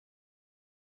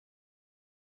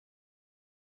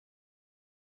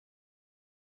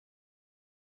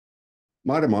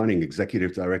Mitre Mining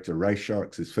Executive Director Ray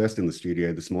Shorrocks is first in the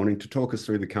studio this morning to talk us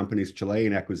through the company's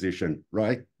Chilean acquisition.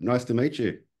 Ray, nice to meet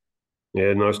you.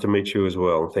 Yeah, nice to meet you as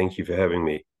well. Thank you for having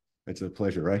me. It's a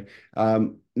pleasure, Ray.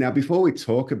 Now, before we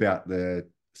talk about the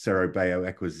Cerro Bayo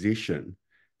acquisition,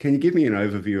 can you give me an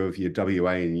overview of your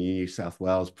WA and New South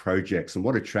Wales projects and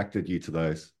what attracted you to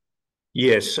those?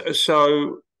 Yes,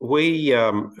 so we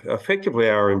effectively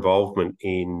our involvement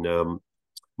in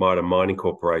Mitre Mining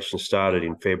Corporation started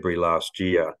in February last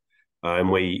year, and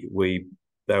we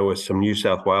there were some New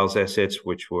South Wales assets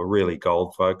which were really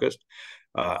gold focused,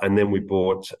 and then we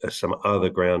bought some other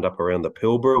ground up around the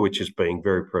Pilbara, which is being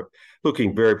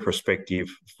looking very prospective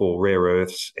for rare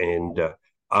earths and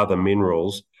other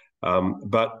minerals.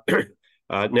 But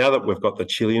now that we've got the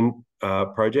Chilean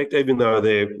project, even though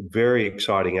they're very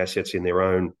exciting assets in their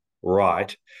own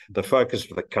right, the focus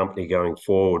for the company going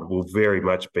forward will very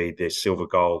much be their silver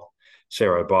gold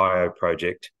Cerro Bayo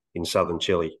project in southern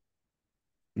Chile.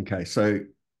 Okay, so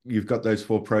you've got those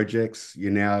four projects.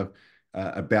 You're now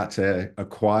about to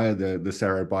acquire the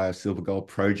Cerro Bayo Silver Gold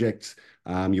project.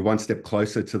 You're one step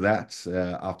closer to that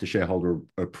after shareholder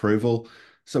approval.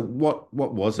 So what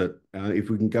was it? If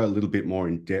we can go a little bit more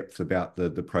in depth about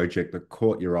the project that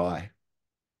caught your eye.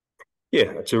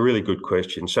 Yeah, it's a really good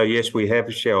question. So yes, we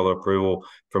have shareholder approval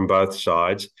from both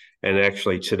sides, and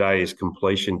actually today is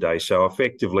completion day. So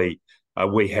effectively,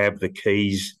 we have the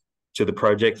keys to the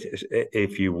project,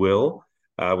 if you will,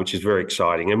 which is very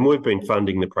exciting. And we've been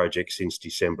funding the project since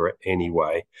December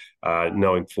anyway,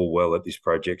 knowing full well that this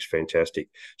project's fantastic.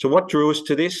 So what drew us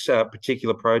to this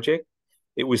particular project?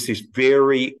 It was this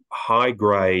very high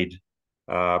grade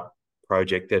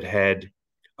project that had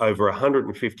over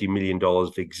 $150 million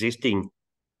of existing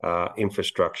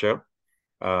infrastructure.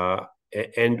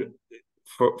 And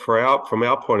from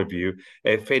our point of view,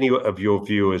 if any of your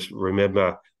viewers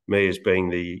remember me as being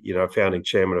the founding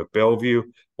chairman of Bellevue,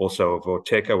 also of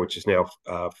Orteca, which is now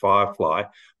Firefly,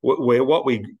 where what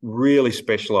we really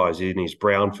specialise in is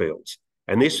brownfields.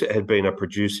 And this had been a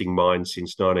producing mine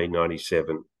since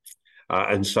 1997.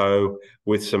 And so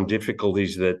with some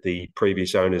difficulties that the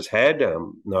previous owners had,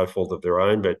 no fault of their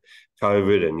own, but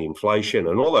COVID and inflation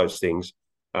and all those things,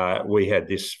 we had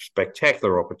this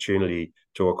spectacular opportunity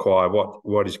to acquire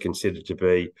what is considered to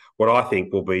be, what I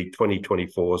think will be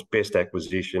 2024's best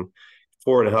acquisition,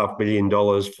 $4.5 million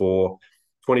for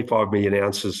 25 million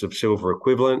ounces of silver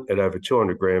equivalent at over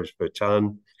 200 grams per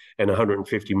tonne and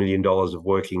 $150 million of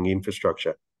working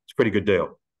infrastructure. It's a pretty good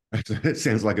deal. It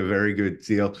sounds like a very good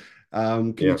deal.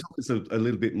 Can you Yeah. talk us a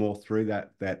little bit more through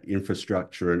that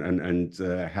infrastructure and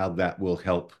how that will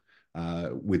help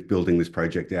with building this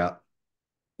project out?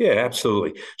 Yeah,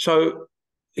 absolutely. So,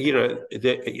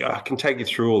 I can take you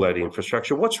through all that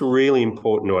infrastructure. What's really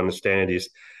important to understand is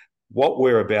what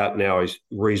we're about now is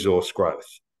resource growth.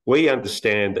 We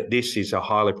understand that this is a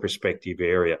highly prospective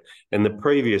area, and the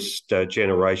previous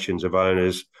generations of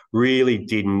owners really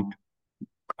didn't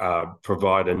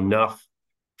provide enough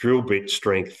drill bit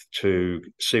strength to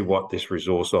see what this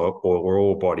resource or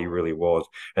ore body really was.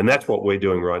 And that's what we're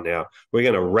doing right now. We're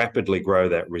going to rapidly grow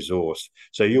that resource.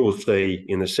 So you will see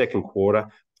in the second quarter,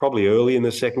 probably early in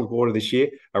the second quarter this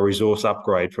year, a resource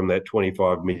upgrade from that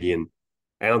 25 million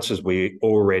ounces we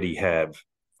already have.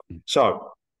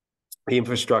 So the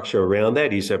infrastructure around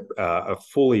that is a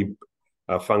fully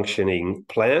functioning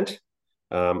plant.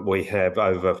 We have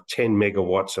over 10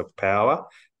 megawatts of power.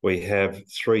 We have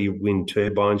 3 wind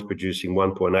turbines producing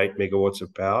 1.8 megawatts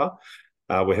of power.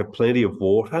 We have plenty of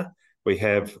water. We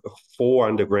have 4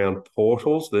 underground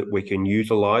portals that we can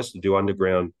utilise to do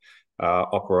underground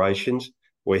operations.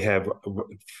 We have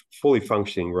fully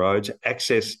functioning roads.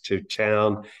 Access to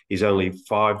town is only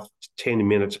 5 to 10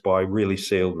 minutes by really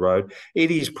sealed road.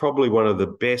 It is probably one of the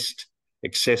best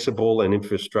accessible and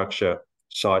infrastructure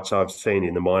sites I've seen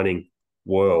in the mining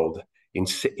world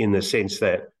in the sense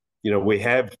that we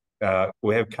have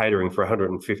catering for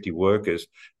 150 workers,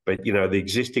 but the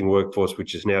existing workforce,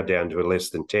 which is now down to less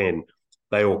than 10,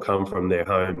 they all come from their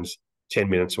homes 10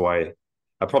 minutes away,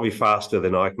 probably faster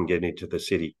than I can get into the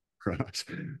city. Right.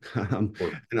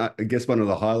 And I guess one of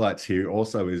the highlights here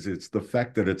also is it's the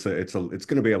fact that it's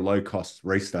going to be a low cost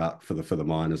restart for the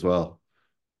mine as well.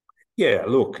 Yeah,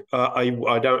 look, I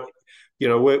don't,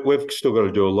 we've still got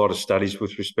to do a lot of studies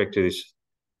with respect to this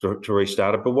to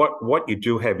restart it. But what you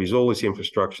do have is all this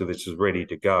infrastructure that's ready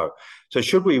to go. So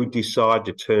should we decide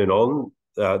to turn on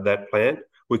that plant,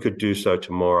 we could do so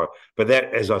tomorrow. But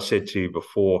that, as I said to you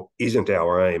before, isn't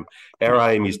our aim.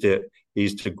 Our aim is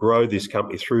to grow this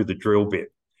company through the drill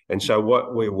bit. And so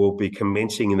what we will be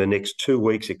commencing in the next 2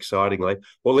 weeks, excitingly,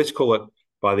 well, let's call it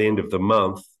by the end of the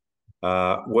month,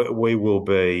 We will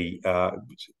be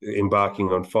embarking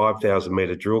on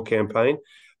 5,000-metre drill campaign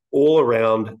all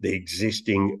around the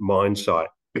existing mine site,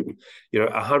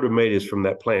 100 metres from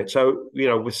that plant. So,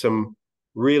 with some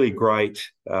really great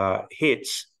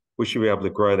hits, we should be able to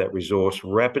grow that resource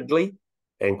rapidly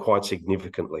and quite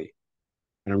significantly.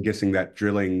 And I'm guessing that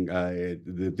drilling,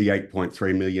 the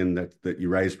 8.3 million that you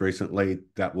raised recently,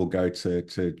 that will go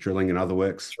to drilling and other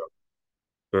works. Sure.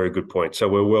 Very good point. So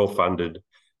we're well funded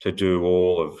to do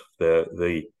all of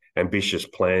the ambitious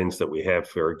plans that we have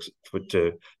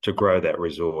to grow that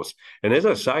resource. And as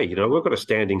I say, we've got a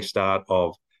standing start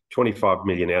of 25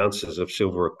 million ounces of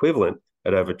silver equivalent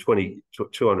at over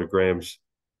 200 grams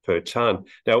per tonne.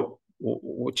 Now,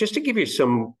 just to give you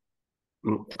some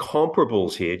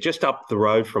comparables here, just up the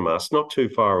road from us, not too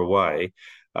far away,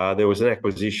 there was an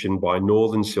acquisition by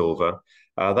Northern Silver.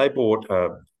 They bought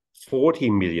 40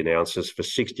 million ounces for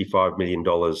 $65 million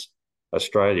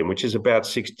Australian, which is about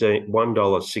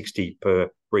 $1.60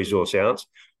 per resource ounce.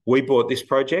 We bought this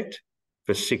project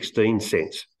for 16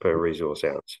 cents per resource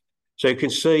ounce. So you can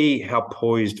see how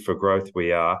poised for growth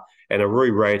we are, and a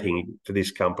re-rating for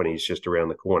this company is just around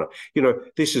the corner.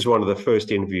 This is one of the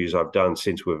first interviews I've done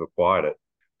since we've acquired it.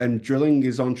 And drilling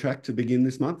is on track to begin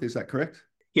this month, is that correct?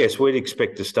 Yes, we'd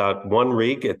expect to start one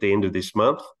rig at the end of this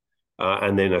month,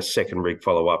 and then a second rig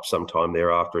follow-up sometime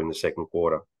thereafter in the second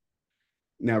quarter.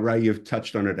 Now, Ray, you've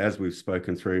touched on it as we've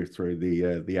spoken through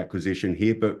the acquisition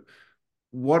here, but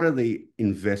what are the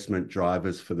investment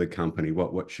drivers for the company?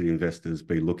 What should investors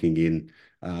be looking in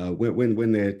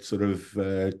when they're sort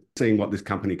of seeing what this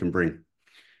company can bring?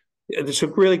 It's a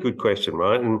really good question,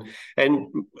 right? And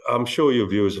I'm sure your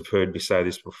viewers have heard me say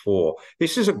this before.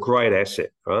 This is a great asset,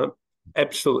 right?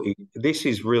 Absolutely. This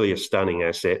is really a stunning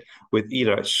asset with,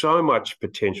 so much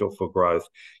potential for growth.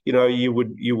 You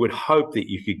would hope that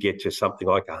you could get to something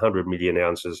like 100 million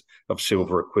ounces of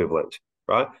silver equivalent,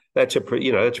 right? That's a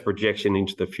projection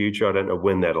into the future. I don't know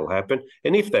when that'll happen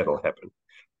and if that'll happen.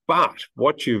 But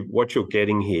what you're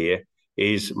getting here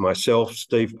is myself,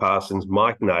 Steve Parsons,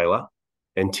 Mike Naylor,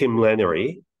 and Tim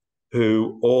Lannery,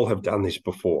 who all have done this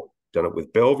before. Done it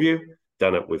with Bellevue,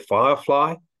 done it with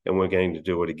Firefly, and we're going to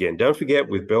do it again. Don't forget,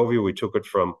 with Bellevue, we took it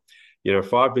from,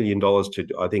 $5 million to,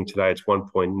 I think today it's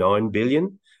 1.9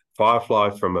 billion. Firefly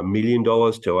from $1 million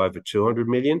to over 200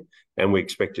 million, and we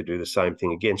expect to do the same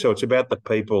thing again. So it's about the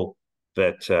people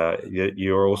that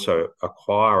you're also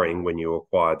acquiring when you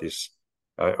acquire this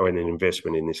or an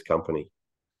investment in this company.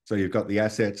 So you've got the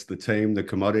assets, the team, the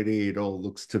commodity. It all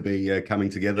looks to be coming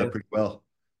together pretty well.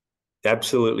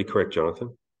 Absolutely correct,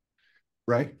 Jonathan.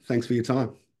 Ray, thanks for your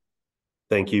time.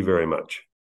 Thank you very much.